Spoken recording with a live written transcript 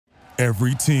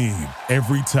Every team,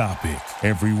 every topic,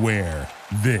 everywhere.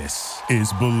 This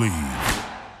is Believe.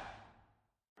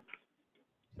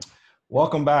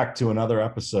 Welcome back to another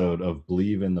episode of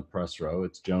Believe in the Press Row.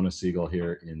 It's Jonas Siegel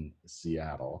here in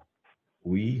Seattle.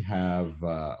 We have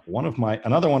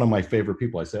another one of my favorite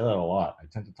people. I say that a lot. I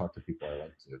tend to talk to people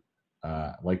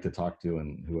I like to talk to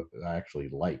and who I actually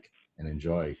like and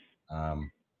enjoy.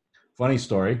 Funny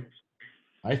story.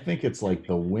 I think it's like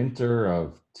the winter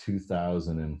of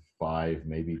 2005,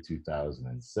 maybe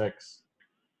 2006.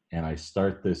 And I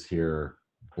start this here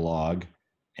blog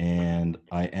and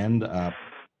I end up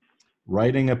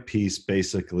writing a piece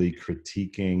basically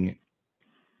critiquing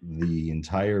the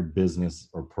entire business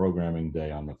or programming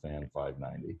day on the Fan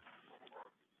 590.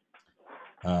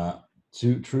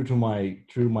 True to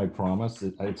my promise,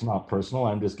 it's not personal.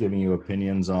 I'm just giving you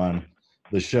opinions on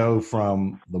the show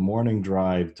from the morning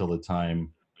drive till the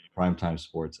time primetime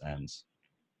sports ends.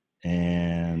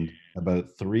 And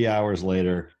about 3 hours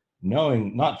later,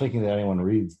 not thinking that anyone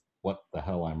reads what the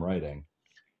hell I'm writing,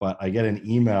 but I get an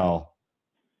email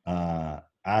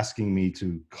asking me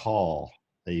to call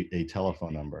a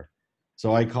telephone number.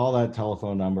 So I call that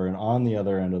telephone number, and on the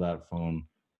other end of that phone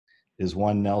is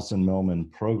one Nelson Millman,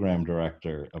 program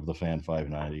director of the Fan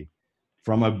 590,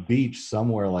 from a beach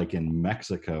somewhere like in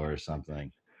Mexico or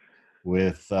something,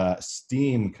 with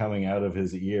steam coming out of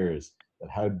his ears. That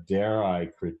how dare I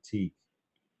critique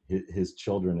his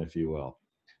children, if you will.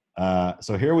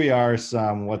 So here we are,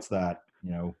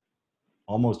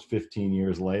 almost 15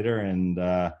 years later, and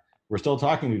we're still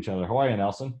talking to each other. How are you,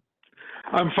 Nelson?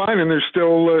 I'm fine, and there's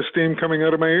still steam coming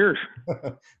out of my ears.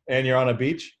 And you're on a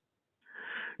beach?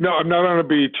 No, I'm not on a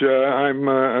beach. I'm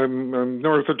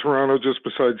north of Toronto, just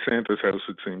beside Santa's house,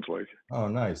 it seems like. Oh,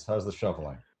 nice. How's the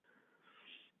shoveling?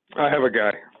 I have a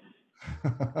guy.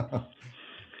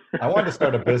 I wanted to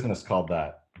start a business called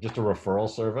that, just a referral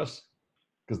service.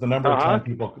 Because the number of time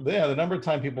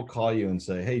people call you and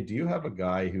say, hey, do you have a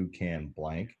guy who can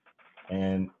blank?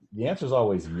 And the answer is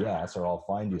always yes, or I'll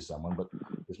find you someone. But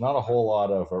there's not a whole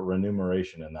lot of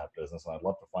remuneration in that business, and I'd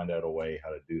love to find out a way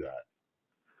how to do that.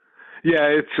 Yeah,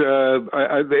 it's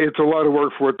a lot of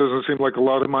work for what doesn't seem like a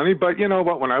lot of money. But you know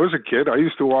what? When I was a kid, I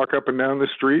used to walk up and down the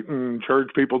street and charge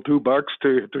people $2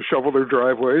 to shovel their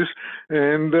driveways,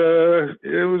 and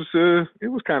it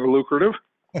was kind of lucrative.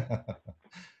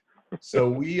 So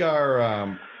we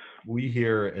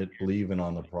here at Believe in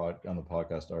on the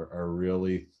podcast are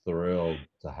really thrilled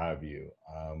to have you.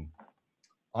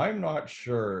 I'm not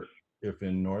sure if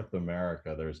in North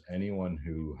America there's anyone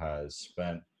who has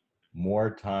spent more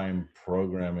time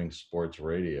programming sports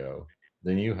radio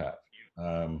than you have.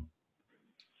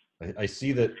 I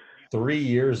see that 3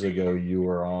 years ago you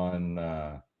were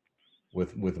on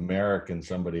with Merrick and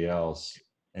somebody else,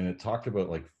 and it talked about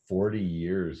like 40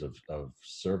 years of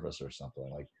service or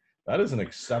something. Like, that is an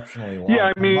exceptionally long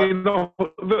time. I mean,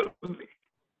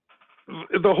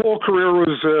 the whole career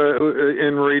was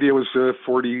in radio was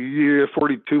 42,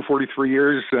 43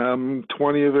 years,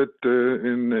 20 of it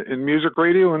in music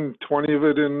radio and 20 of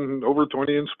it over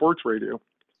 20 in sports radio.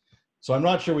 So I'm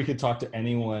not sure we could talk to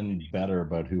anyone better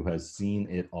about who has seen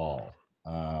it all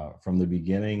from the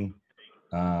beginning,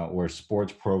 where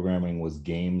sports programming was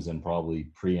games and probably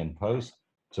pre and post,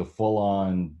 to full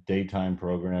on daytime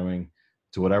programming,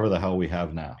 to whatever the hell we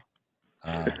have now.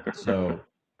 So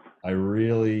I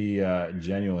really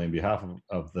genuinely, on behalf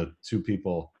of the two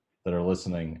people that are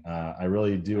listening, I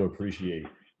really do appreciate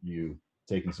you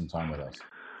taking some time with us.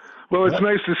 Well, it's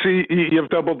nice to see you've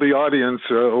doubled the audience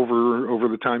over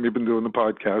the time you've been doing the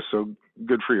podcast, so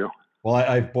good for you. Well,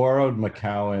 I've borrowed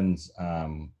McCowan's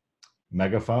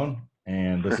megaphone,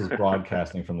 and this is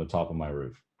broadcasting from the top of my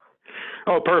roof.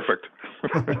 Oh, perfect.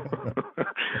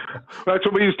 That's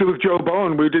what we used to do with Joe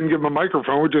Bowen. We didn't give him a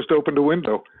microphone. We just opened a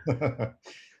window.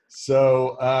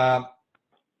 So,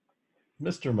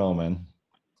 Mr. Millman,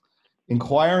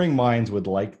 inquiring minds would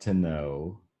like to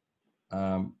know,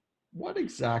 what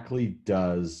exactly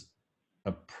does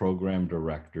a program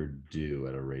director do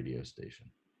at a radio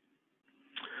station?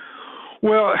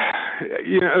 Well,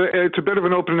 it's a bit of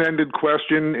an open-ended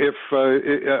question. If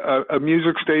a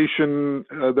music station,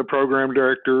 the program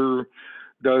director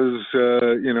does,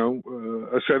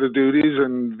 a set of duties,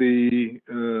 and in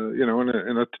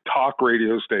a talk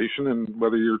radio station, and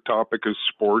whether your topic is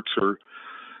sports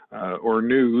or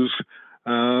news,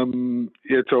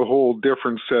 it's a whole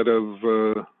different set of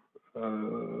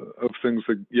things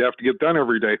that you have to get done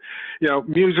every day.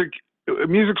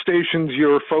 Music stations,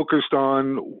 you're focused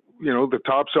on, the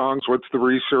top songs. What's the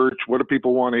research? What do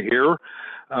people want to hear?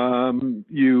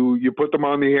 You put them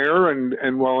on the air,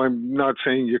 and while I'm not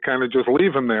saying you kind of just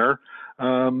leave them there,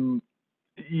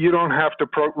 you don't have to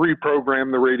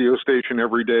reprogram the radio station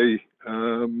every day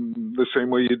the same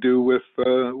way you do with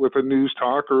a news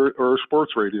talk or a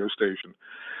sports radio station.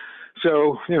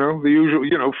 So, the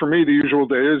usual, for me, the usual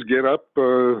day is get up,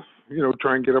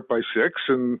 try and get up by 6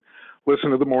 and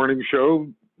listen to the morning show,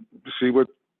 see what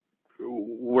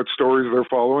stories they're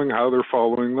following, how they're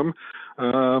following them,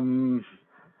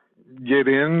 get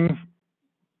in,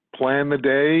 plan the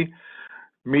day,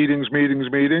 meetings,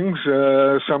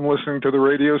 some listening to the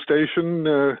radio station.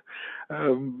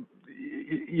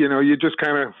 You just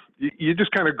kind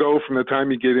of go from the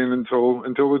time you get in until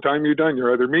the time you're done.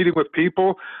 You're either meeting with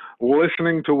people,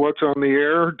 listening to what's on the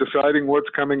air, deciding what's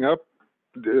coming up,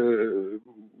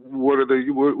 what are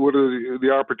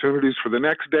the opportunities for the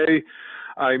next day.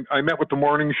 I met with the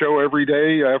morning show every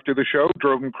day after the show,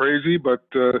 drove them crazy, but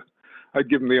I'd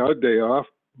give them the odd day off.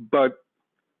 But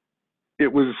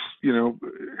it was,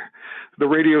 the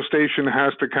radio station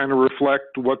has to kind of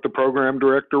reflect what the program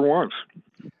director wants.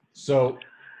 So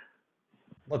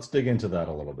let's dig into that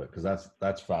a little bit, because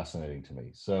that's fascinating to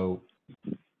me. So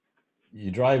you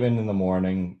drive in the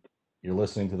morning, you're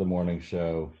listening to the morning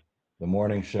show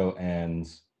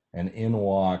ends, and in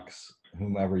walks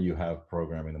whomever you have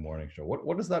programming the morning show.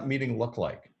 What does that meeting look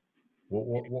like?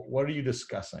 What are you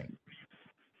discussing?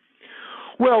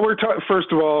 Well,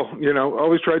 first of all,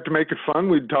 always tried to make it fun.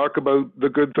 We'd talk about the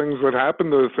good things that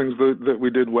happened, the things that we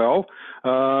did well,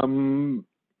 the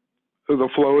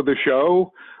flow of the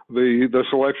show, the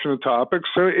selection of topics.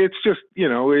 So it's just,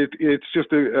 it's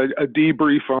just a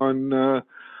debrief on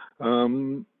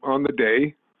the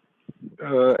day,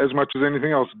 as much as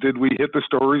anything else. Did we hit the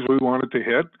stories we wanted to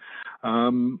hit?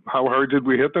 How hard did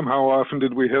we hit them? How often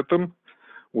did we hit them?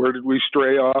 Where did we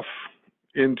stray off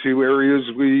into areas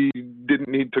we didn't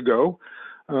need to go?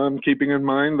 Keeping in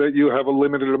mind that you have a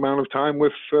limited amount of time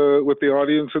with the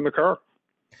audience in the car.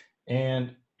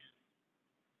 And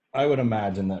I would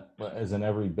imagine that, as in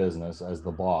every business, as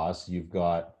the boss, you've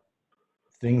got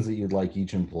things that you'd like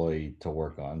each employee to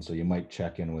work on. So you might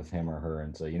check in with him or her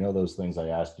and say, those things I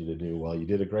asked you to do, well, you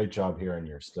did a great job here and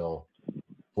you're still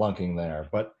flunking there.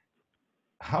 But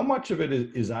how much of it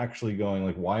is actually going,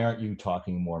 like, why aren't you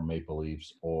talking more Maple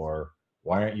Leafs, or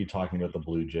why aren't you talking about the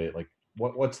Blue Jay? Like,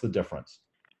 what's the difference?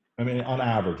 I mean, on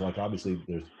average, like, obviously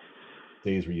there's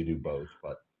days where you do both,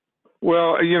 but.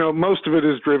 Well, most of it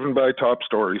is driven by top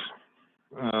stories.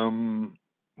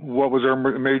 What was our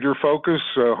major focus?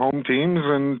 Home teams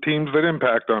and teams that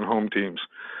impact on home teams.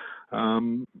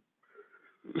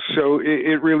 So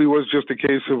it really was just a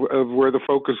case of where the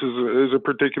focus is a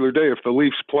particular day. If the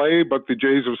Leafs play, but the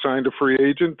Jays have signed a free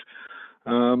agent,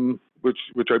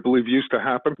 which I believe used to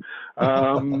happen,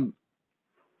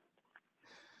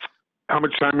 how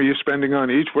much time are you spending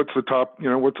on each? What's the top,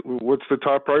 what's the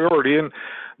top priority? And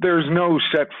there's no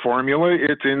set formula.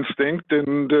 It's instinct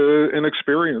and an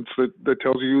experience that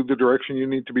tells you the direction you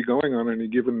need to be going on any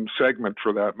given segment,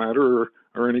 for that matter,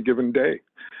 or any given day.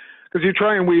 Because you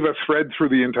try and weave a thread through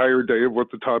the entire day of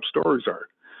what the top stories are.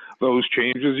 Those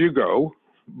change as you go.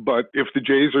 But if the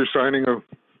Jays are signing a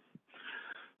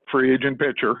free agent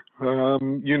pitcher,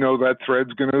 that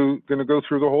thread's going to go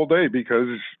through the whole day,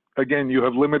 because, again, you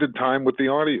have limited time with the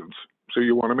audience. So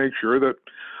you want to make sure that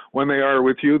when they are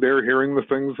with you, they're hearing the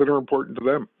things that are important to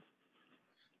them.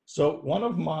 So one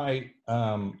of my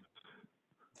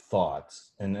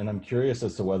thoughts, and I'm curious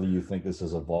as to whether you think this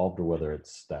has evolved or whether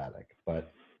it's static,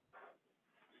 but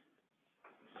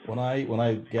when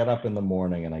I get up in the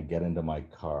morning and I get into my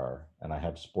car and I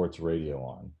have sports radio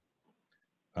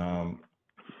on,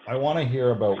 I want to hear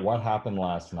about what happened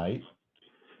last night.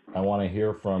 I want to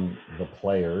hear from the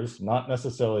players, not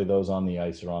necessarily those on the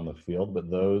ice or on the field, but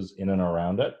those in and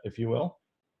around it, if you will.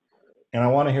 And I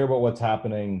want to hear about what's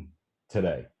happening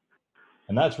today.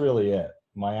 And that's really it.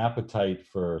 My appetite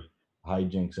for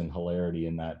hijinks and hilarity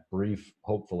in that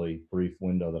hopefully brief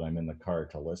window that I'm in the car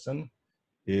to listen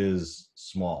is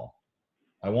small.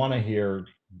 I want to hear,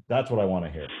 that's what I want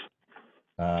to hear.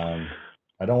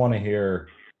 I don't want to hear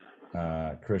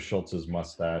Chris Schultz's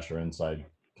mustache or inside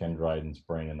Ken Dryden's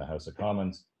brain in the House of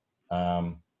Commons.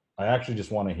 I actually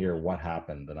just want to hear what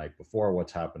happened the night before,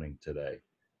 what's happening today.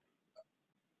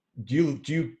 Do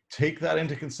you take that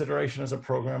into consideration as a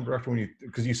program director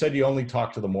because you said you only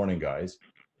talk to the morning guys,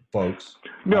 folks?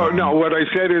 No. What I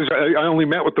said is I only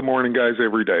met with the morning guys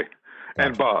every day, Gotcha.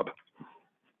 And Bob.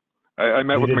 I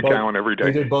met with McCowan every day.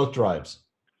 You did both drives.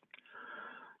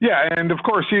 Yeah, and of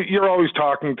course you're always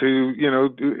talking to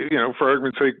for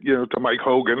argument's sake, to Mike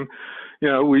Hogan.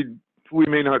 We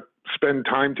may not spend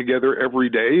time together every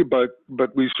day, but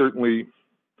we certainly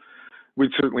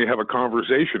we'd certainly have a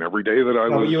conversation every day that I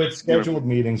No, was. but you had scheduled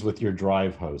meetings with your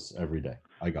drive hosts every day.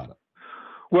 I got it.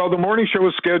 Well, the morning show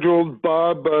was scheduled.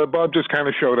 Bob just kind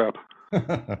of showed up.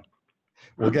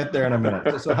 We'll get there in a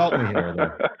minute. So help me here,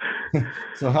 though.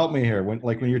 So help me here.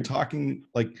 When you're talking,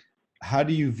 like, how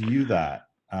do you view that?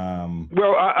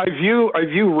 Well, I view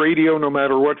radio, no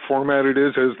matter what format it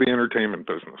is, as the entertainment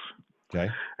business. Okay.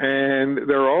 And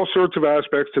there are all sorts of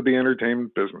aspects to the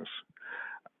entertainment business.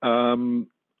 I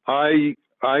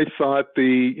thought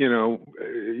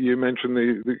you mentioned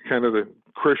the kind of the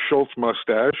Chris Schultz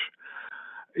mustache.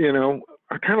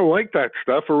 I kind of like that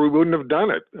stuff, or we wouldn't have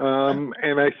done it.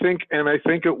 And I think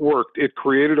it worked. It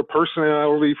created a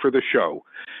personality for the show.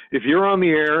 If you're on the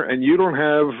air and you don't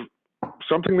have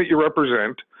something that you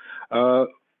represent,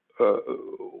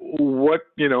 what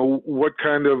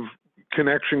kind of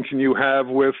connection can you have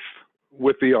with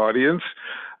the audience?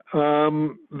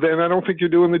 Then I don't think you're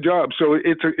doing the job. So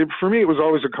for me, it was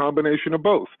always a combination of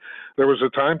both. There was a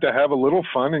time to have a little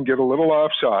fun and get a little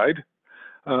offside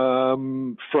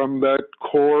from that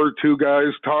core two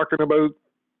guys talking about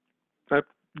that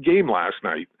game last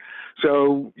night.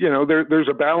 So, there's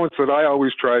a balance that I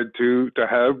always tried to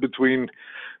have between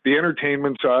the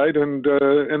entertainment side and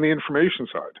the information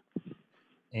side.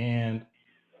 And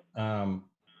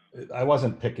I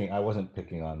wasn't picking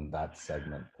on that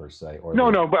segment per se.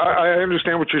 No, but I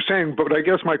understand what you're saying. But I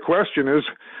guess my question is,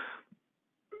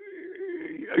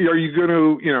 are you going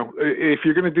to, if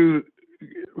you're going to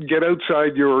get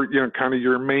outside your, kind of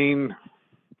your main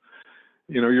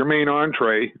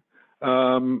entree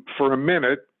for a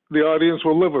minute, the audience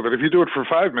will live with it. If you do it for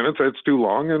 5 minutes, that's too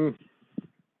long, and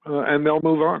they'll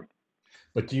move on.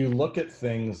 But do you look at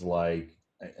things like,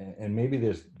 and maybe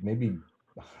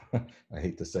I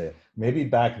hate to say it, maybe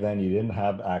back then you didn't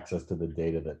have access to the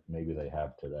data that maybe they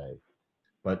have today.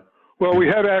 Well, we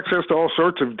had access to all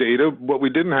sorts of data. What we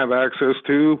didn't have access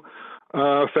to,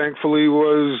 thankfully,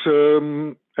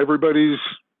 was everybody's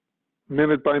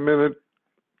minute-by-minute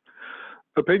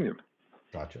opinion.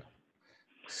 Gotcha.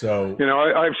 So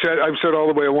I've said all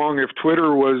the way along, if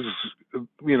Twitter was,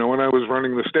 when I was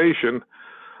running the station,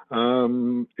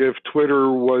 if Twitter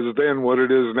was then what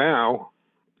it is now,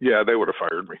 yeah, they would have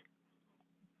fired me.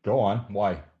 Go on.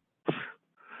 Why?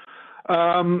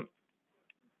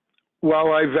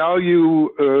 While I value,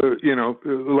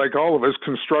 like all of us,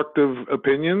 constructive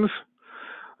opinions,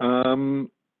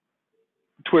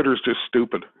 Twitter's just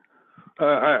stupid.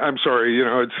 I'm sorry,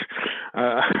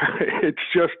 it's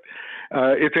just,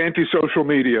 it's anti-social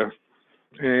media,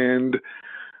 and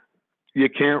you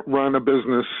can't run a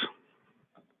business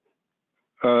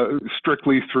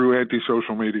strictly through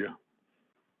anti-social media.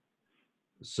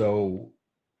 So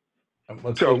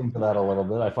let's dig into that a little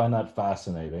bit. I find that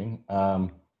fascinating.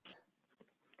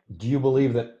 Do you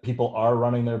believe that people are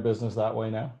running their business that way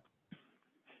now?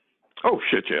 Oh,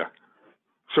 shit, yeah.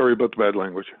 Sorry about the bad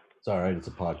language. It's all right. It's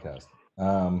a podcast.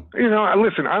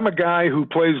 Listen, I'm a guy who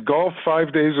plays golf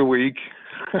 5 days a week.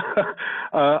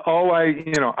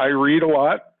 I read a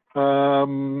lot,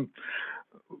 but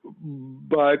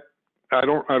I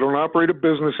don't operate a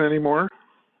business anymore.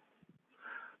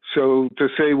 So to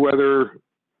say whether,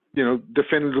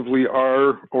 definitively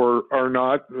are or are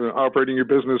not operating your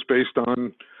business based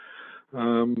on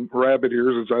rabbit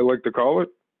ears, as I like to call it,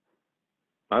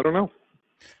 I don't know.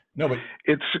 No, but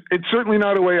it's certainly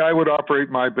not a way I would operate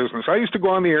my business. I used to go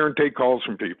on the air and take calls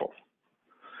from people,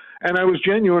 and I was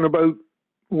genuine about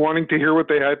wanting to hear what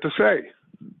they had to say.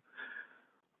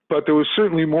 But there was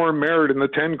certainly more merit in the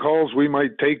 10 calls we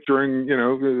might take during,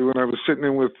 when I was sitting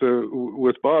in with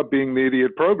Bob being the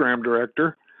idiot program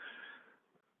director.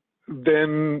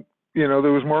 Then,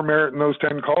 there was more merit in those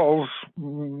 10 calls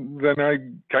than I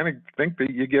kind of think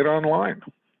that you get online.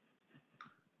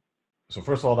 So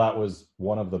first of all, that was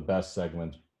one of the best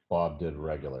segments Bob did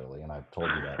regularly, and I've told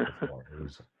you that before. It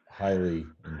was highly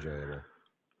enjoyable.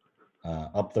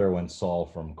 Up there when Saul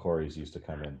from Corey's used to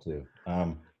come in too.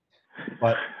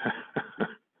 But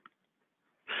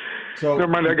so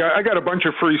never mind. I got a bunch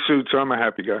of free suits, so I'm a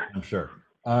happy guy. I'm sure.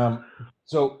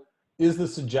 So is the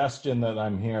suggestion that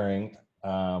I'm hearing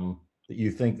that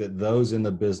you think that those in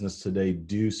the business today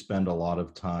do spend a lot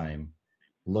of time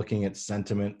looking at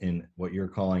sentiment in what you're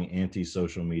calling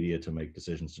anti-social media to make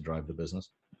decisions to drive the business?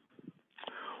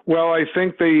 Well, I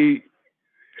think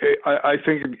I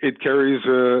think it carries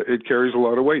a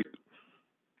lot of weight.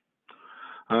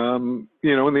 In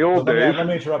the old days, let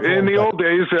me interrupt. In the old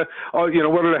days,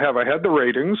 what did I have? I had the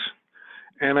ratings,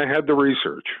 and I had the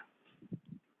research.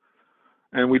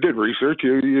 And we did research.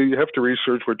 You have to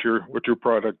research what your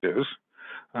product is.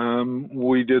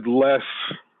 We did less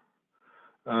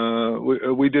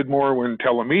We did more when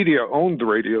Telemedia owned the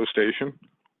radio station.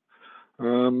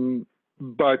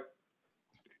 But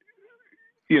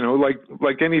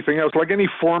like anything else, like any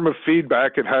form of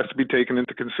feedback, it has to be taken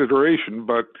into consideration.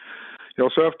 But you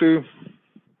also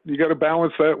you got to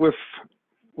balance that with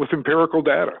empirical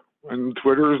data, and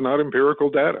Twitter is not empirical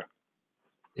data.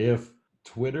 If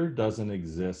Twitter doesn't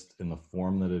exist in the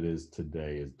form that it is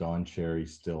today, is Don Cherry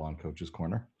still on Coach's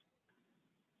Corner?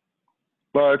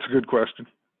 Well, that's a good question.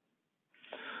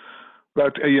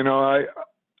 But I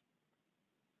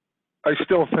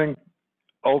still think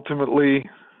ultimately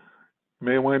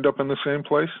may wind up in the same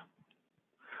place.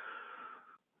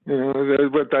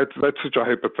 But that's such a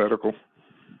hypothetical.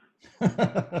 You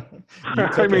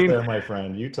took us there, my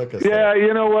friend. You took us there. Yeah,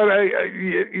 you know what?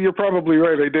 You're probably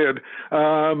right. I did.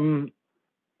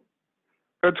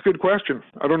 That's a good question.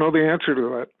 I don't know the answer to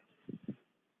that.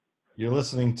 You're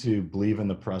listening to Believe in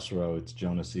the Press Row. It's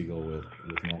Jonah Siegel with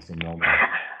Nelson Millman.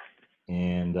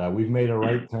 And we've made a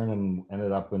right turn and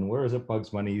ended up in, where is it, Bugs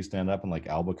Bunny? You stand up in like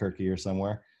Albuquerque or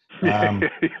somewhere? Or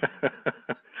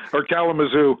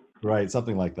Kalamazoo. Right,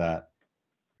 something like that.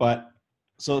 But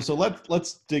so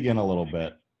let's dig in a little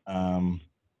bit.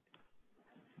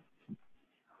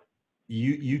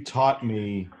 You taught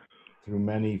me through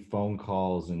many phone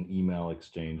calls and email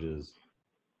exchanges,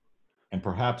 and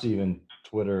perhaps even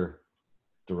Twitter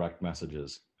direct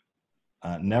messages,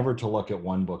 never to look at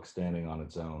one book standing on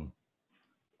its own,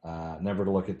 never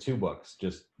to look at two books.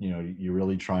 Just, you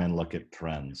really try and look at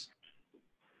trends.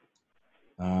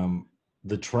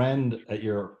 The trend at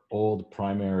your old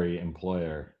primary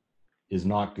employer is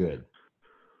not good.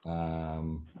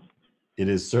 It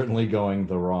is certainly going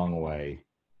the wrong way.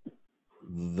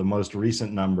 The most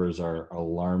recent numbers are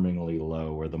alarmingly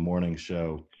low, where the morning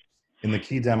show in the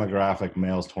key demographic,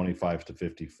 males 25 to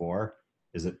 54,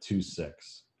 is at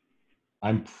 2.6.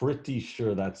 I'm pretty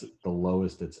sure that's the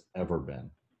lowest it's ever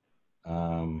been.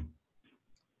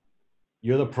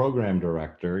 You're the program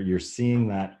director. You're seeing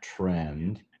that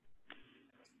trend.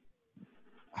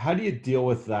 How do you deal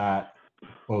with that,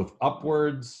 both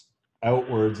upwards,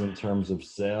 outwards in terms of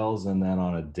sales, and then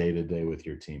on a day-to-day with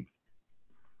your team?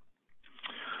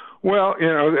 Well,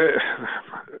 the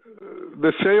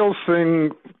sales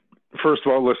thing, first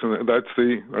of all, listen, that's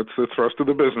the thrust of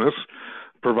the business,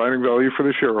 providing value for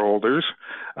the shareholders.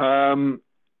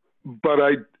 But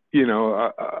I still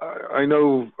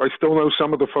know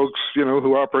some of the folks,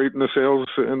 who operate in the sales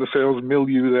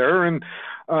milieu there. And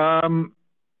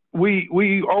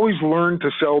we always learn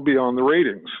to sell beyond the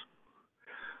ratings.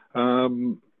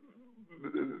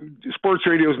 Sports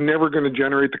radio is never going to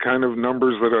generate the kind of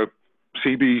numbers that a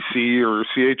CBC or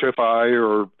CHFI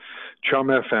or Chum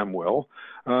FM will.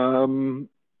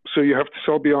 So you have to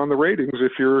sell beyond the ratings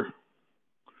if you're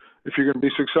going to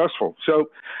be successful. So,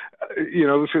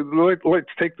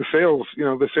 let's take the sales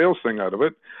thing out of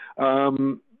it.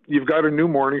 You've got a new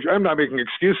morning. I'm not making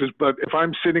excuses, but if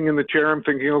I'm sitting in the chair, I'm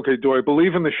thinking, okay, do I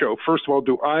believe in the show? First of all,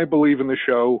 do I believe in the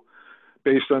show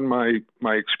based on my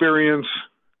experience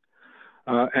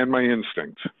and my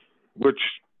instincts, which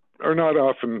are not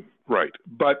often right.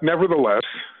 But nevertheless,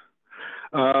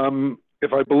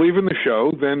 if I believe in the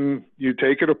show, then you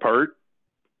take it apart,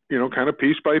 kind of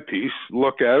piece by piece,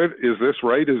 look at it. Is this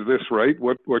right? Is this right?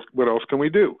 What else can we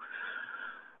do?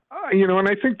 And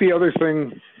I think the other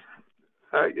thing,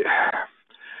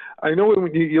 I know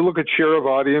when you look at share of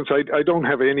audience, I don't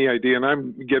have any idea, and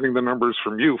I'm getting the numbers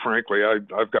from you, frankly.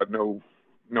 I've got no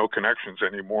connections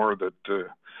anymore that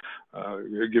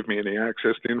give me any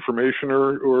access to information,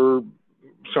 or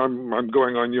so I'm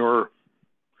going on your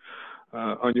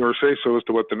say-so as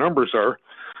to what the numbers are.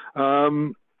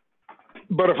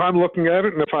 But if I'm looking at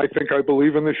it and if I think I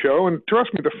believe in the show, and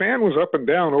trust me, the fan was up and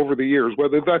down over the years,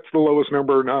 whether that's the lowest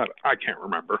number or not, I can't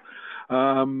remember.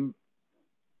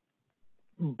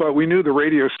 But we knew the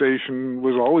radio station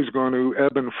was always going to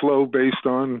ebb and flow based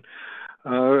on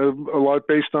a lot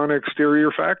based on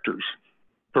exterior factors,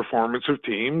 performance of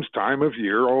teams, time of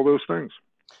year, all those things.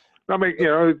 To me,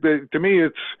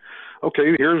 it's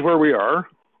okay. Here's where we are.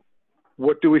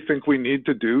 What do we think we need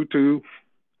to do to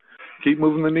keep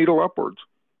moving the needle upwards?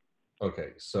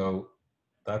 Okay, so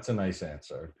that's a nice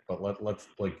answer. But let's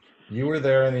you were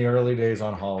there in the early days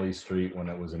on Holly Street when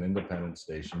it was an independent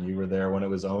station. You were there when it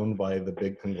was owned by the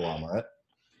big conglomerate.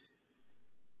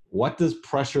 What does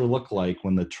pressure look like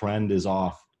when the trend is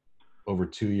off over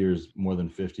 2 years more than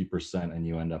 50% and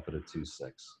you end up at a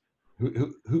 2.6?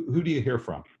 Who do you hear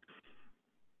from?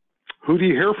 Who do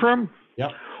you hear from?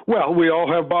 Yep. Well, we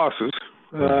all have bosses.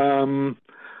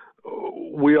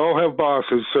 We all have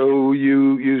bosses. So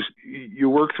you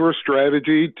work through a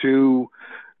strategy to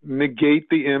negate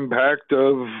the impact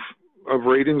of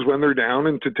ratings when they're down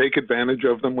and to take advantage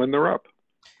of them when they're up.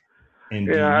 And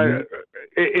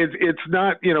it's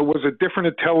not, was it different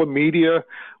at Telemedia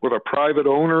with a private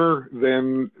owner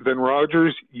than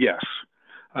Rogers? Yes.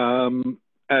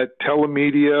 At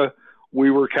Telemedia,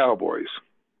 we were cowboys.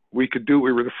 We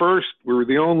were the first, we were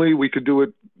the only, we could do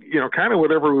it, kind of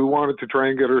whatever we wanted to try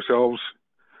and get ourselves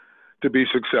to be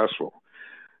successful.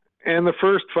 And the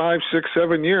first 5, 6,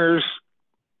 7 years,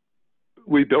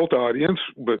 we built audience,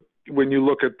 but when you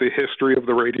look at the history of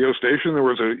the radio station, there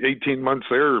was 18 months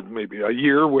there, maybe a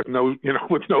year with no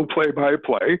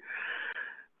play-by-play.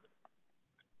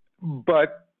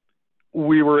 But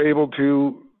we were able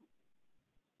to,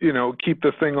 keep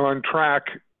the thing on track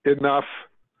enough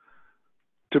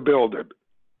to build it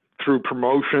through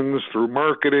promotions, through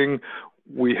marketing.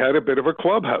 We had a bit of a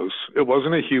clubhouse. It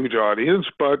wasn't a huge audience,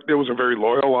 but it was a very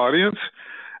loyal audience,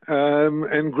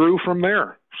 and grew from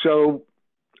there. So,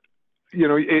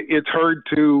 it's hard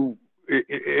to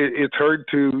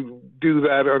do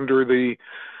that under the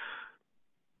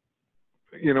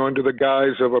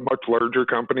guise of a much larger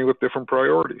company with different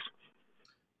priorities.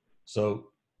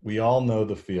 So we all know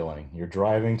the feeling. You're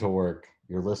driving to work,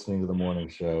 you're listening to the morning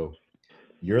show,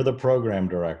 you're the program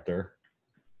director,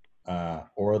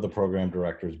 or the program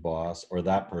director's boss, or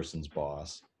that person's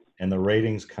boss, and the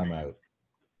ratings come out.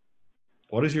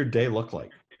 What does your day look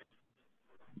like?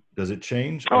 Does it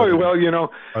change? Are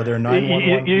there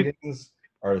 911 meetings?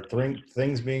 Are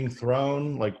things being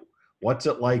thrown? Like, what's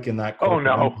it like in that corporate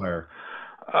empire?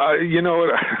 I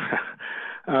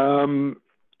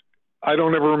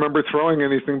don't ever remember throwing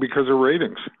anything because of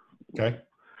ratings. Okay.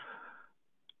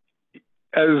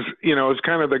 As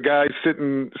kind of the guy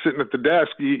sitting at the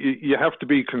desk, you have to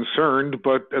be concerned,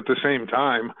 but at the same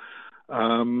time,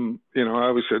 I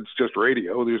always said it's just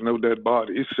radio. There's no dead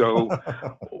bodies. So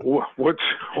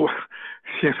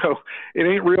it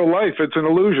ain't real life. It's an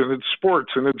illusion. It's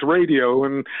sports and it's radio.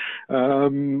 And,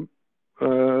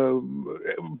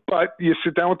 but you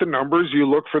sit down with the numbers, you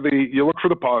look for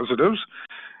the positives,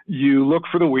 you look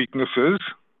for the weaknesses,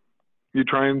 you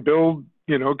try and build,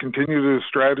 continue to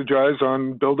strategize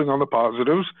on building on the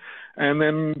positives, and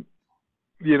then,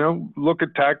 look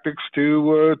at tactics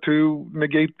to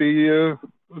negate the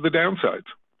downsides.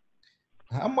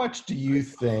 How much do you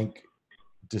think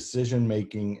decision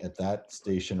making at that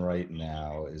station right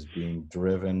now is being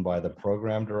driven by the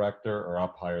program director or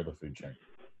up higher the food chain?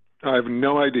 I have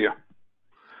no idea.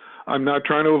 I'm not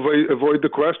trying to avoid the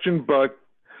question, but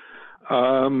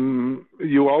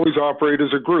you always operate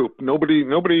as a group. Nobody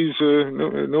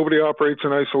operates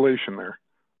in isolation there,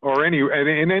 or in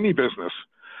any business.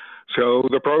 So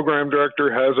the program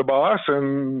director has a boss,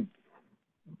 and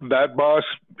that boss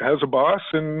has a boss,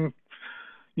 and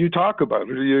you talk about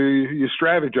it. You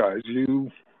strategize.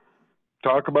 You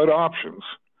talk about options.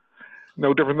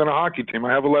 No different than a hockey team.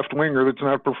 I have a left winger that's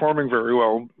not performing very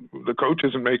well. The coach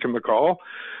isn't making the call.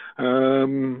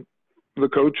 The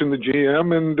coach and the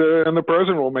GM and the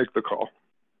president will make the call.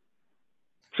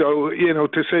 So,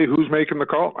 to say who's making the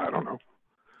call, I don't know.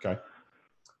 Okay.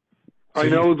 So I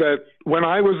know that when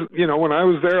I was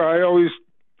there, I always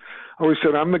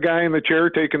said I'm the guy in the chair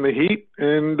taking the heat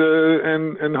and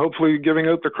hopefully giving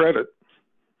out the credit.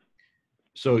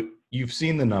 So you've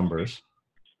seen the numbers.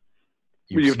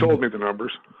 You've told me the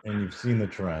numbers, and you've seen the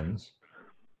trends.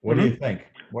 What do you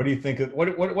think? What do you think?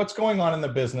 What's going on in the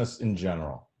business in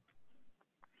general?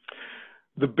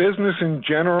 The business in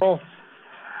general,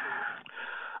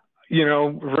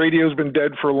 radio's been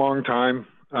dead for a long time.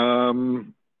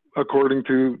 According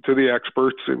to the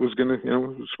experts, it was it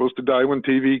was supposed to die when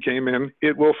TV came in.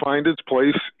 It will find its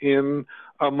place in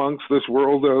amongst this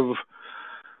world of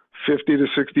 50 to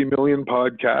 60 million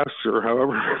podcasts, or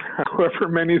however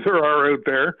many there are out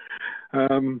there.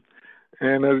 And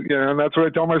that's what I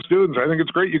tell my students. I think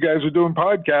it's great you guys are doing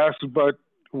podcasts, but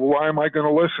why am I going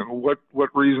to listen? What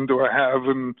reason do I have?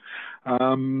 And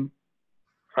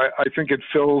I think it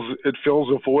fills a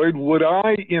void. Would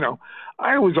I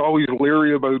was always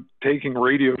leery about taking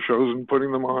radio shows and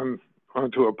putting them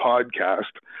onto a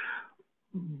podcast,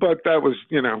 but that was,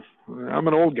 I'm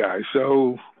an old guy,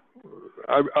 so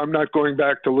I'm not going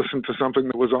back to listen to something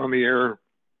that was on the air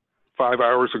 5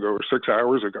 hours ago or 6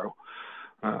 hours ago.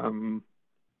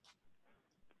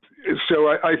 So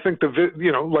I think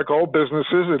like all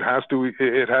businesses, it has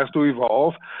to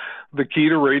evolve. The key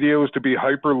to radio is to be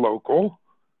hyper local,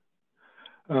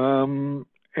 and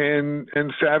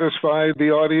satisfy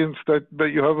the audience that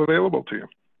you have available to you.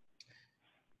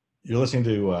 You're listening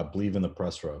to Believe in the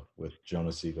Press Row with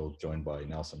Jonah Siegel, joined by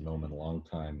Nelson Millman,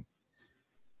 longtime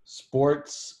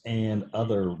sports and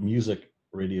other music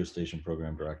radio station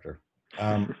program director.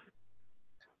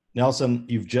 Nelson,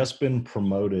 you've just been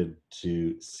promoted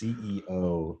to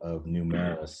CEO of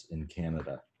Numeris in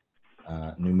Canada.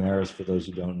 Numeris, for those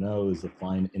who don't know, is the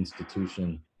fine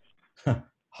institution,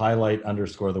 highlight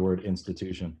underscore the word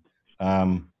institution,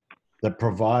 that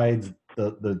provides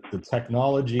the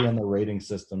technology and the rating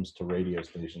systems to radio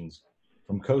stations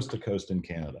from coast to coast in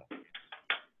Canada.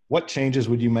 What changes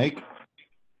would you make?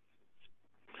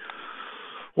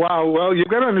 Wow. Well, you've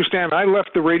got to understand, I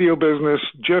left the radio business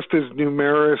just as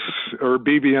Numeris or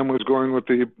BBM was going with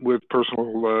the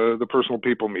personal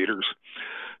people meters.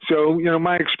 So,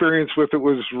 my experience with it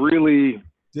was really.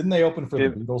 Didn't they open for the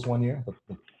Beatles one year,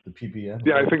 the PPM?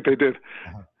 Yeah, I think they did.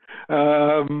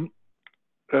 Uh-huh.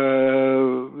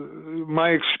 My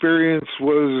experience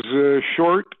was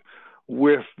short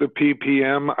with the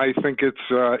PPM. I think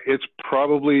it's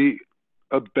probably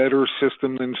a better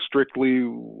system than strictly,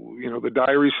 the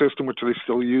diary system, which they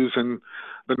still use in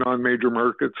the non-major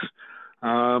markets.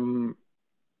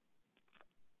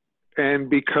 And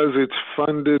because it's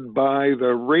funded by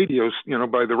the radios,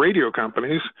 by the radio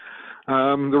companies,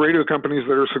 the radio companies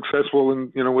that are successful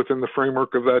in, within the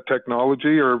framework of that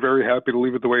technology are very happy to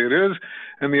leave it the way it is.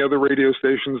 And the other radio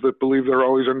stations that believe they're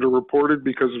always underreported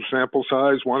because of sample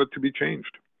size want it to be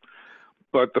changed.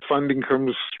 But the funding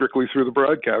comes strictly through the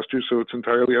broadcasters, so it's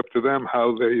entirely up to them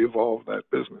how they evolve that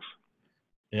business.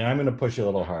 Yeah, I'm going to push you a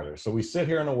little harder. So we sit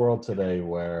here in a world today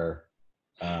where,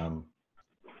 what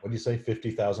do you say,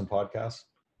 50,000 podcasts?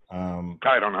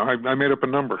 I don't know. I made up a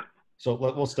number. So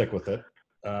we'll stick with it.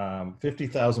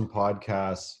 50,000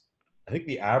 podcasts. I think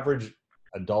the average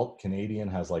adult Canadian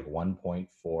has like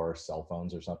 1.4 cell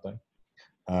phones or something.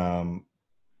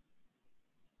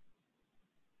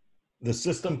 The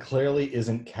system clearly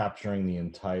isn't capturing the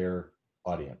entire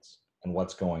audience and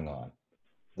what's going on.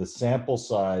 The sample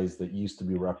size that used to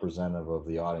be representative of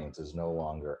the audience is no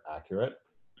longer accurate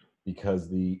because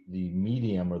the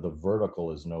medium or the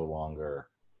vertical is no longer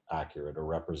accurate or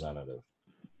representative.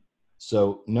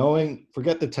 So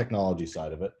forget the technology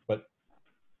side of it, but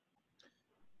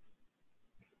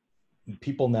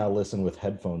people now listen with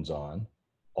headphones on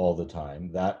all the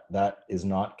time. That is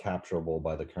not capturable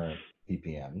by the current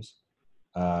PPMs.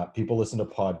 People listen to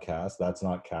podcasts. That's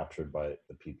not captured by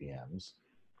the PPMs.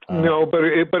 No, but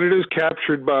it is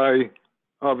captured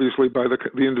obviously by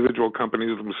the individual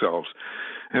companies themselves.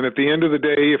 And at the end of the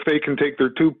day, if they can take their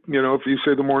if you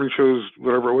say the morning show's,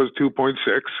 whatever it was, 2.6,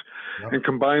 yep, and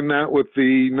combine that with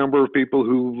the number of people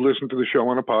who listen to the show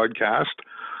on a podcast,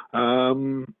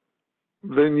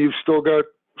 then you've still got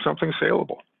something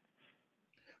saleable.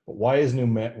 But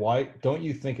why don't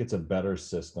you think it's a better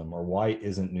system, or why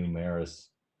isn't Numeris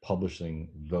publishing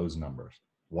those numbers?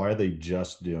 Why are they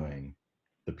just doing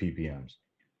the PPMs?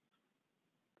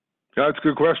 That's a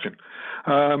good question.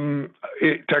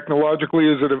 Technologically,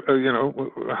 is it,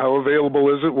 how available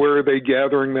is it? Where are they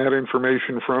gathering that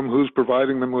information from? Who's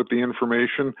providing them with the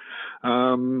information?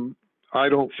 I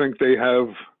don't think they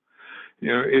have,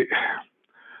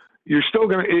 it still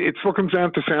comes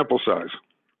down to sample size.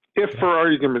 If for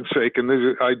argument's sake, and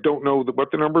I don't know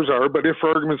what the numbers are, but if for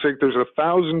argument's sake, there's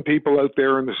 1,000 people out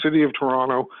there in the city of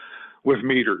Toronto with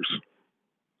meters,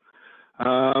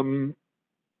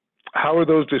 how are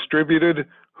those distributed?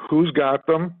 Who's got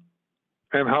them?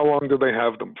 And how long do they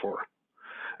have them for?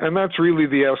 And that's really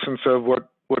the essence of what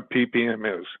PPM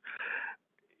is.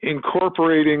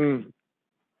 Incorporating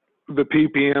the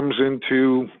PPMs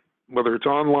into whether it's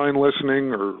online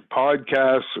listening or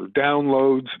podcasts or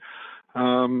downloads,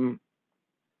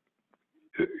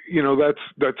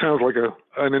 that sounds like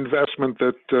an investment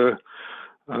that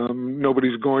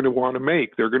nobody's going to want to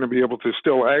make. They're going to be able to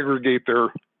still aggregate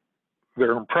their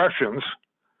impressions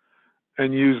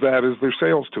and use that as their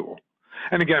sales tool.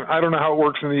 And again, I don't know how it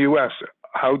works in the U.S.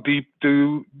 How deep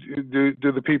do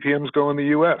the PPMs go in the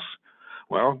U.S.?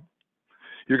 Well,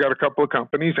 you got a couple of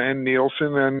companies and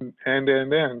Nielsen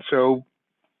and. So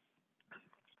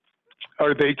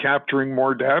are they capturing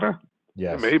more data?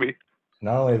 Yes. Maybe.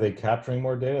 Not only are they capturing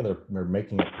more data, they're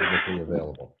making it publicly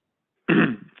available.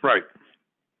 Right.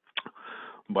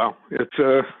 Well, it's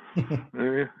a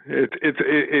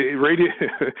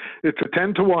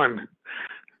 10-to-1.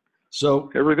 So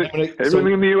everything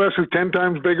in the U.S. is 10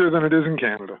 times bigger than it is in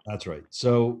Canada. That's right.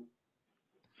 So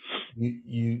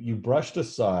you brushed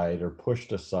aside or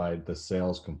pushed aside the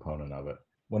sales component of it.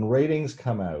 When ratings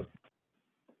come out,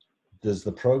 does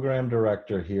the program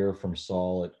director hear from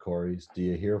Saul at Corey's? Do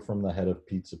you hear from the head of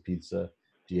Pizza?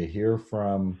 Do you hear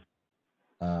from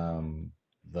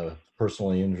the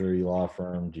personal injury law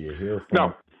firm? Do you hear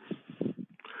from?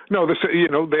 No.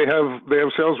 They have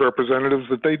sales representatives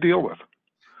that they deal with.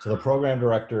 So the program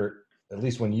director, at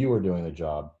least when you were doing the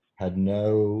job, had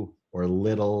no or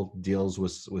little deals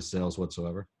with sales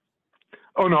whatsoever?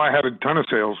 Oh no, I had a ton of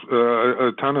sales, a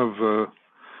ton of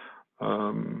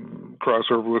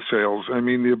crossover with sales. I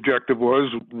mean, the objective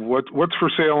was what's for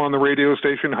sale on the radio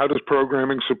station? How does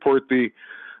programming support the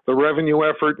revenue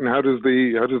effort, and how does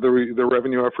the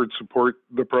revenue effort support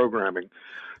the programming?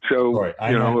 So, Sorry,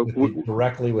 I meant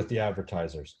directly with the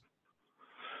advertisers.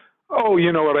 Oh,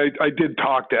 you know what? I did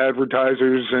talk to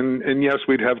advertisers, and yes,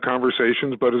 we'd have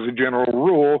conversations. But as a general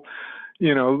rule,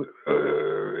 you know,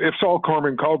 if Saul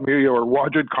Corman called me, or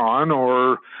Wajid Khan,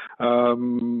 or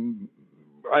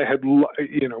I had,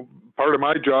 you know, part of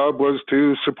my job was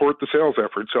to support the sales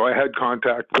effort. So I had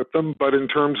contact with them. But in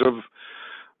terms of,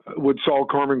 would Saul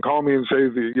Corman call me and say,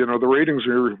 the ratings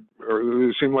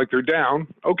they seem like they're down?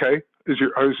 Okay,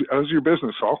 how's your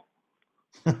business, Saul?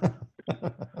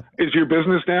 Is your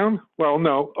business down? Well,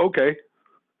 no. Okay.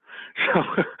 So,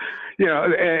 yeah,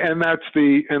 and that's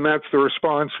the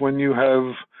response when you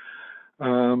have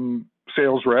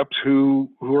sales reps who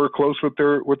are close with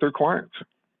their clients.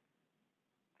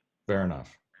 Fair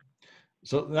enough.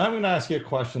 So now I'm going to ask you a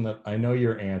question that I know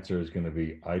your answer is going to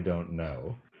be, I don't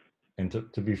know. And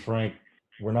to be frank,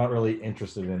 we're not really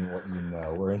interested in what you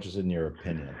know. We're interested in your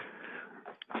opinion.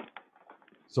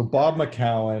 So Bob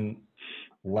McCowan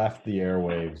left the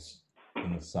airwaves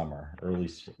in the summer, early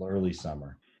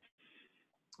summer.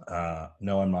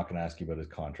 No, I'm not going to ask you about his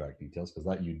contract details because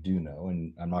that you do know,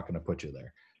 and I'm not going to put you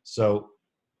there. So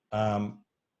do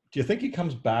you think he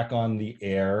comes back on the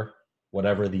air,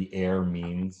 whatever the air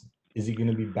means? Is he going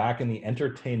to be back in the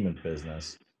entertainment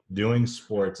business, doing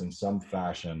sports in some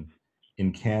fashion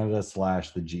in Canada /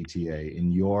 the GTA,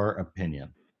 in your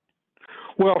opinion?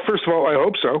 Well, first of all, I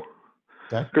hope so.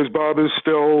 Okay. Because Bob is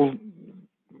still,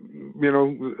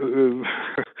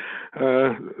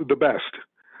 the best.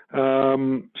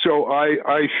 So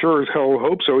I sure as hell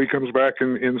hope so. He comes back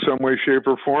in some way, shape,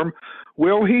 or form.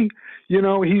 Will he?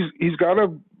 He's got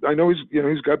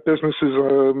he's got businesses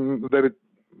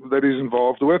that he's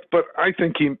involved with. But I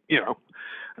think he,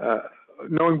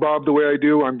 knowing Bob the way I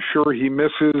do, I'm sure he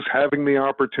misses having the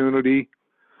opportunity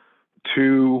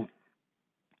to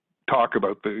talk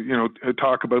about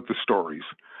the stories.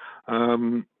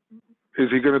 Is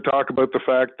he going to talk about the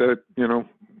fact that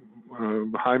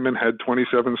Hyman had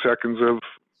 27 seconds of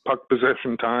puck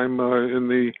possession time in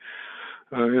the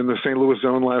St. Louis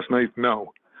zone last night?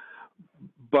 No,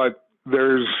 but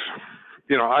there's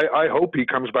I hope he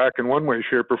comes back in one way,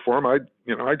 shape, or form. I'd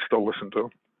still listen to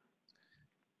him.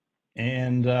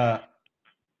 And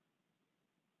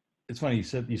it's funny, you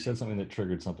said something that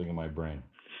triggered something in my brain.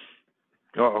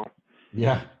 Uh-oh.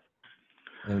 Yeah.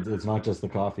 And it's not just the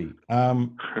coffee.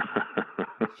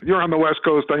 You're on the West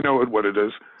Coast. I know what it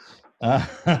is.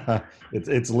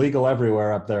 It's legal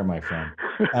everywhere up there, my friend.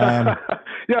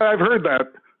 Yeah, I've heard that.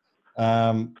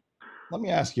 Let me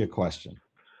ask you a question.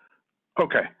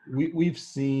 Okay. We've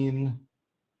seen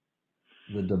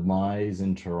the demise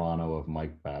in Toronto of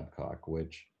Mike Babcock,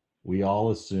 which we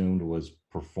all assumed was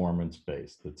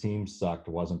performance-based. The team sucked,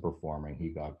 wasn't performing, he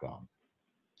got gone.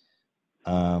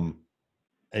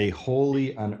 A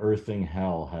holy unearthing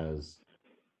hell has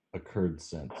occurred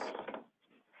since,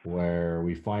 where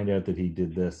we find out that he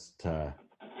did this to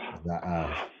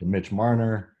Mitch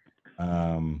Marner.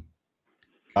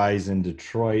 Guys in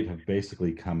Detroit have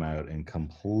basically come out and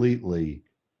completely,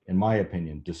 in my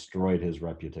opinion, destroyed his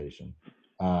reputation.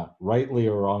 Rightly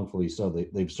or wrongfully so.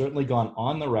 They've certainly gone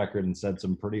on the record and said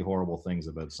some pretty horrible things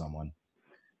about someone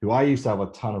who I used to have a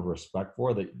ton of respect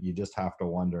for, that you just have to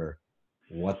wonder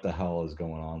what the hell is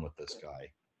going on with this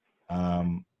guy.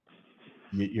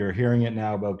 You're hearing it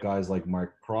now about guys like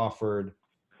Mark Crawford,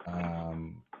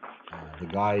 the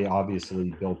guy,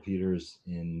 obviously, Bill Peters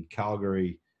in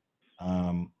Calgary.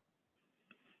 The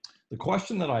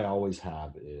question that I always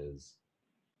have is,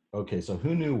 okay, so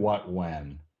who knew what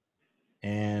when?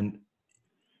 And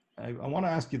I want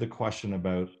to ask you the question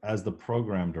about, as the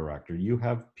program director, you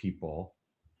have people,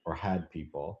 or had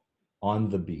people, on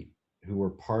the beat who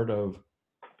were part of,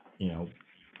 who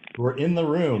were in the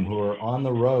room, who were on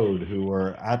the road, who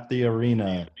were at the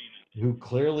arena, who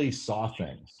clearly saw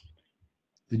things.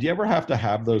 Did you ever have to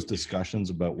have those discussions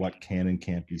about what can and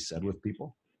can't be said with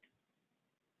people?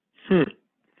 It's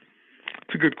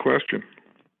a good question.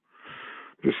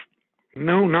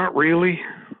 No, not really.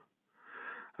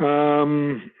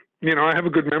 I have a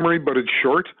good memory, but it's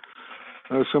short.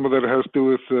 Some of that has to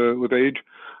do with age.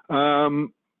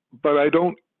 But I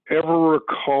don't ever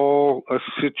recall a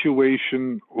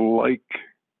situation like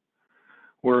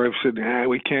where I've said,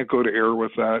 we can't go to air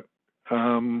with that.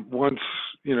 Once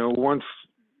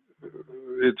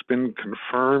it's been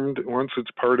confirmed, once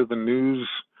it's part of the news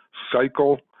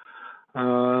cycle.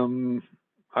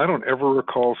 I don't ever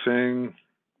recall saying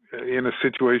in a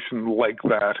situation like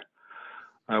that,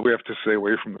 we have to stay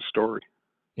away from the story.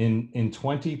 In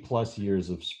 20 plus years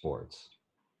of sports,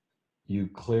 you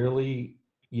clearly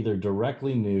either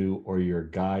directly knew or your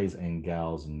guys and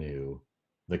gals knew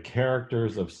the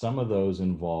characters of some of those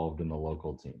involved in the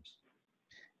local teams.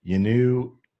 You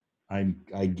knew, I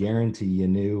guarantee you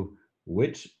knew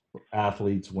which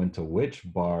athletes went to which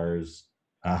bars,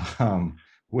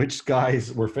 which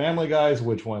guys were family guys,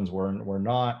 which ones were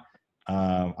not.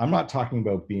 I'm not talking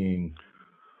about being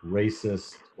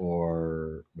racist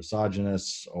or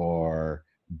misogynist or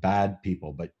bad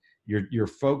people, but your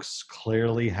folks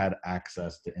clearly had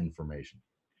access to information.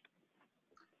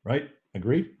 Right?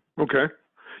 Agreed? Okay.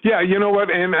 Yeah, you know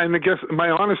what? And I guess my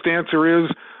honest answer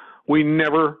is we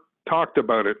never talked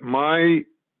about it. My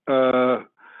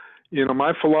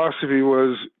my philosophy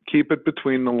was keep it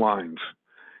between the lines.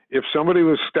 If somebody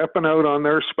was stepping out on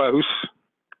their spouse,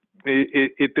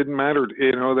 it didn't matter.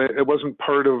 It wasn't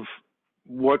part of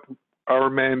what our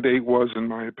mandate was, in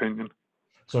my opinion.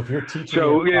 So if you're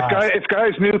teaching, if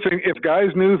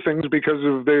guys knew things because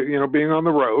of being on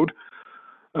the road,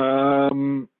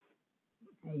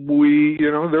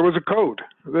 there was a code.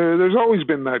 There's always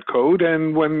been that code,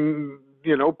 and when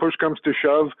push comes to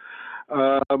shove,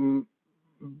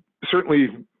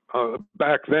 certainly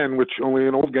back then, which only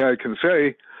an old guy can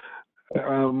say,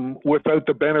 without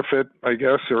the benefit, I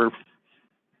guess, or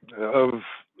of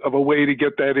a way to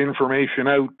get that information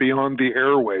out beyond the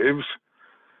airwaves,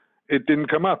 it didn't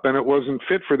come up, and it wasn't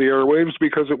fit for the airwaves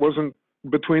because it wasn't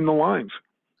between the lines.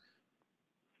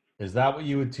 Is that what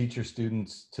you would teach your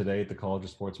students today at the College of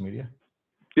Sports Media?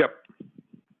 Yep.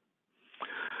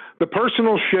 The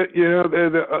personal shit,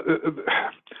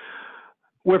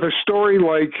 with a story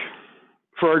like,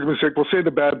 for argument's sake, we'll say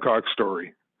the Babcock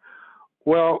story.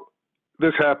 Well,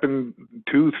 this happened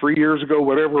 2-3 years ago,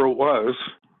 whatever it was.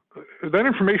 That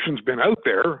information's been out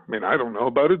there. I mean, I don't know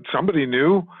about it. Somebody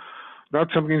knew. Not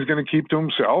something he's going to keep to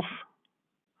himself.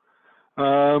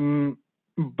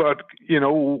 But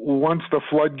once the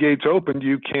floodgates opened,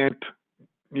 you can't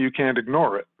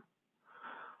ignore it.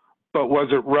 But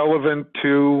was it relevant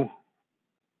to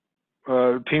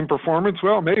team performance?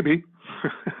 Well, maybe.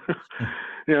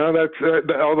 That's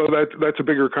a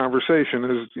bigger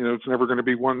conversation. It's never going to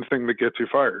be one thing that gets you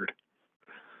fired,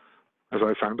 as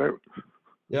I found out.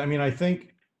 Yeah, I mean, I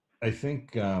think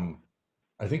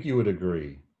you would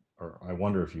agree, or I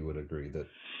wonder if you would agree, that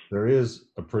there is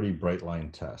a pretty bright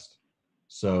line test.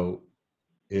 So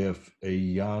if a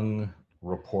young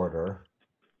reporter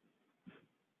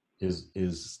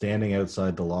is standing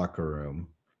outside the locker room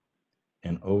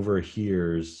and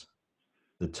overhears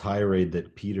the tirade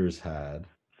that Peters had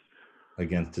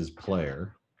against his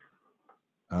player,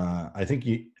 I think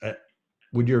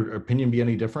would your opinion be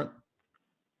any different?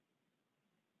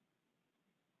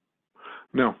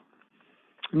 No,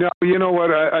 you know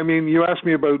what? I mean, you asked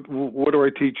me about what do I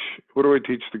teach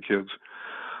the kids?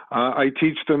 I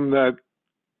teach them that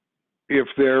if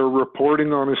they're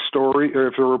reporting on a story, or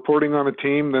if they're reporting on a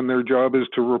team, then their job is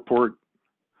to report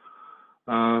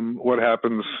what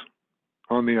happens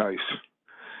on the ice.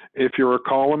 If you're a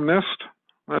columnist,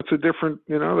 that's a different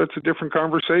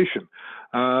conversation.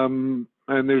 And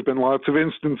there's been lots of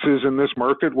instances in this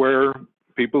market where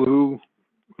people who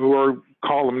are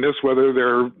columnists, whether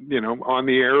they're on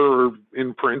the air or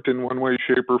in print in one way,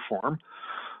 shape, or form,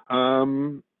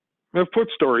 have put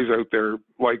stories out there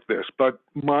like this. But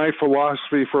my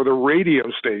philosophy for the radio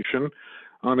station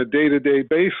on a day-to-day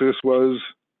basis was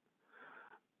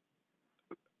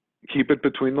keep it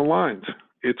between the lines.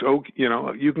 It's okay,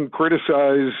 you can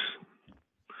criticize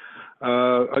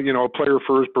a player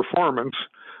for his performance,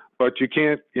 but you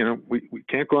can't, we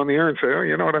can't go on the air and say, oh,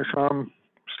 you know what, I saw him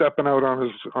stepping out on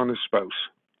his spouse.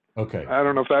 Okay. I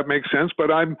don't know if that makes sense, but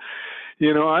I'm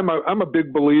a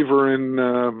big believer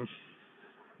in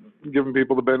giving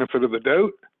people the benefit of the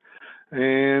doubt,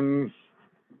 and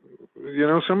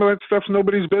some of that stuff's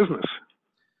nobody's business.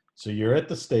 So you're at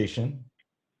the station,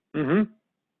 mm-hmm.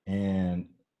 and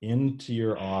into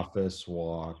your office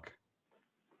walk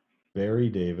Barry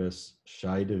Davis,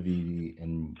 Shai Davidi,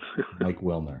 and Mike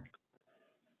Wilner.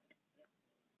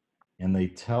 And they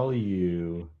tell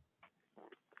you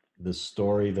the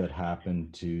story that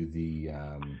happened to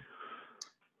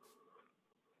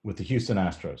with the Houston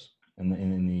Astros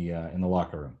in the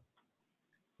locker room,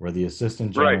 where the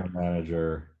assistant general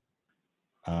manager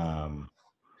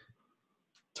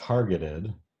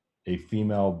targeted a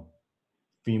female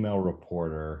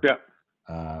reporter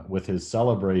with his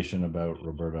celebration about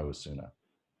Roberto Osuna.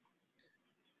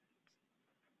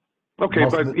 Okay,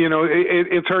 but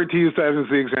it's hard to use that as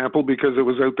the example because it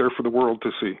was out there for the world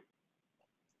to see.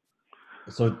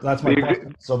 So that's my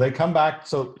question. So they come back.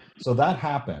 So that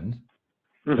happened.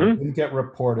 It didn't get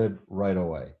reported right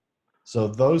away. So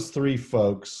those three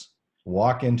folks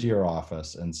walk into your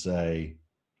office and say,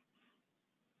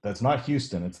 that's not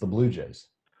Houston, it's the Blue Jays.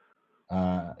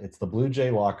 It's the Blue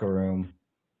Jay locker room,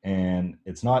 and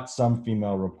it's not some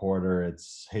female reporter,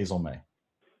 it's Hazel May.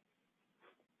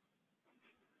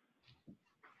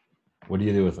 What do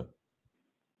you do with it?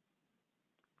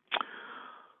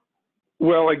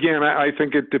 Well, again, I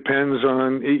think it depends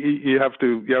on, you have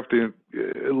to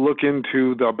look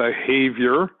into the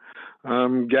behavior,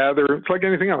 gather, it's like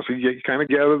anything else, you kind of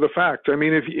gather the facts. I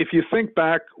mean, if you think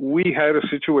back, we had a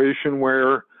situation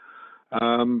where,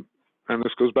 and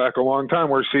this goes back a long time,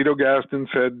 where Cito Gaston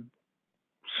said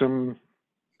some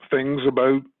things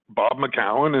about Bob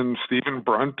McCowan and Stephen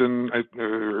Brunt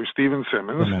or Stephen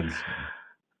Simmons.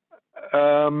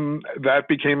 That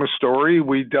became a story.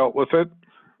 We dealt with it.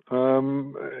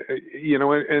 And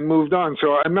moved on.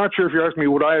 So I'm not sure if you're asking me,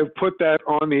 would I have put that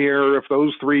on the air if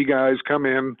those three guys come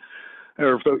in,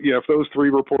 or if those three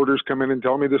reporters come in and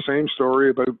tell me the same story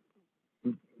about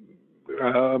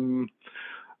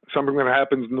something that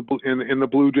happens in the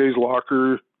Blue Jays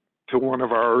locker to one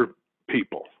of our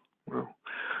people. Well,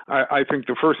 I think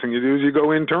the first thing you do is you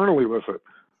go internally with it.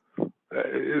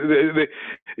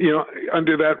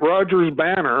 Under that Rogers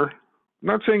banner. I'm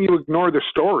not saying you ignore the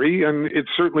story, and it's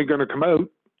certainly going to come out,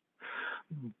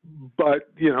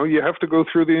 but you have to go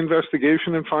through the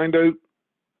investigation and find out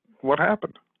what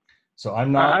happened. So I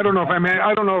don't know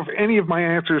if any of my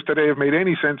answers today have made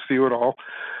any sense to you at all,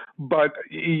 but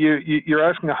you're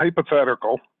asking a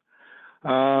hypothetical,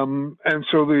 and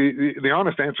so the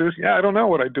honest answer is, I don't know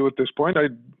what I'd do at this point.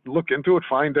 I'd look into it,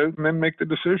 find out, and then make the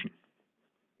decision.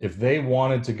 If they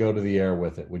wanted to go to the air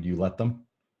with it, would you let them?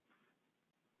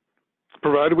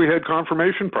 Provided we had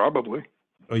confirmation, probably.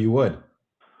 Oh, you would?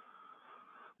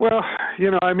 Well,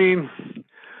 I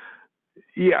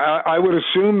would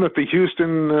assume that the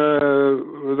Houston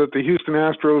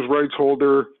Astros rights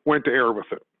holder went to air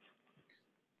with it.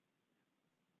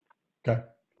 Okay.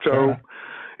 So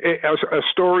a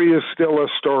story is still a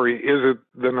story. Is it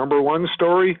the number one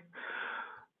story?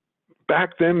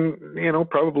 Back then,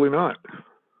 probably not.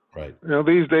 Right.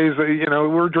 These days,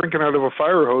 we're drinking out of a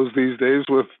fire hose these days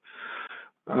with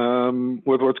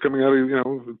what's coming out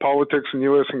of politics in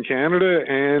U.S. and Canada,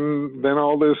 and then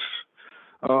all the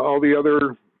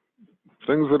other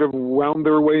things that have wound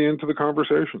their way into the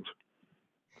conversations,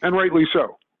 and rightly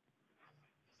so.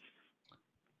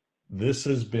 This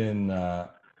has been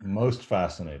most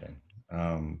fascinating.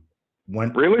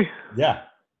 Really? Yeah.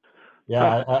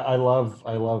 Huh. I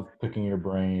love picking your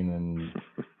brain, and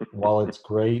while it's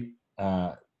great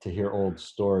to hear old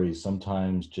stories,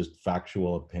 sometimes just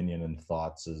factual opinion and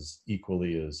thoughts is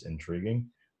equally as intriguing.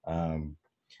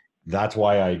 That's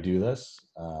why I do this.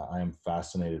 I am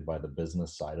fascinated by the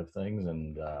business side of things,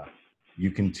 and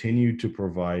you continue to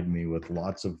provide me with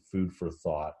lots of food for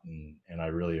thought, and I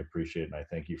really appreciate it, and I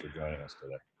thank you for joining us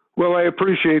today. Well, I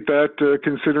appreciate that,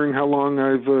 considering how long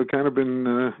I've kind of been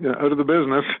out of the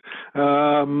business.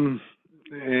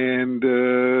 And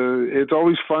it's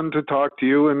always fun to talk to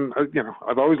you, and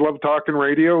I've always loved talking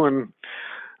radio, and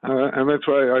that's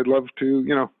why I love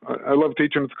to I love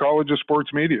teaching at the College of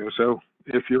Sports Media. So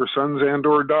if your sons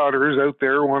and/or daughters out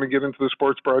there want to get into the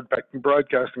sports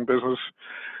broadcasting business,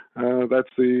 that's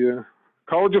the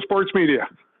College of Sports Media.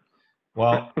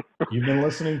 Well, you've been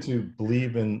listening to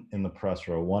Believe in the Press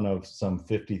Row, one of some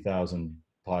 50,000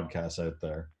 podcasts out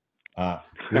there.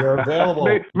 We are available.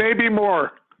 Maybe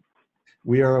more.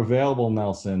 We are available,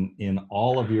 Nelson, in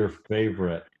all of your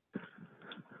favorite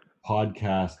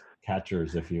podcast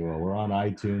catchers, if you will. We're on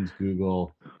iTunes,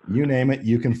 Google, you name it.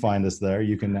 You can find us there.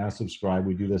 You can now subscribe.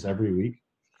 We do this every week.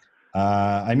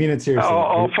 I mean it seriously.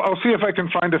 I'll see if I can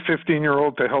find a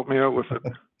 15-year-old to help me out with it.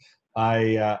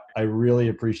 I really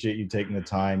appreciate you taking the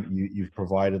time. You've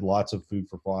provided lots of food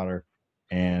for fodder,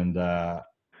 and I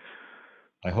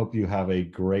hope you have a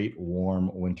great,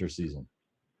 warm winter season.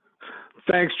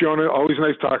 Thanks, Jonah. Always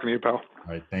nice talking to you, pal. All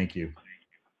right. Thank you.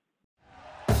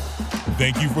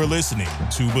 Thank you for listening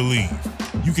to Believe.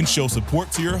 You can show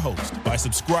support to your host by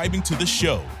subscribing to the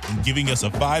show and giving us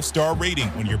a 5-star rating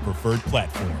on your preferred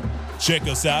platform. Check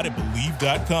us out at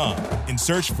Believe.com and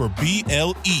search for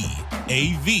BLEAV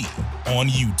on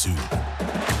YouTube.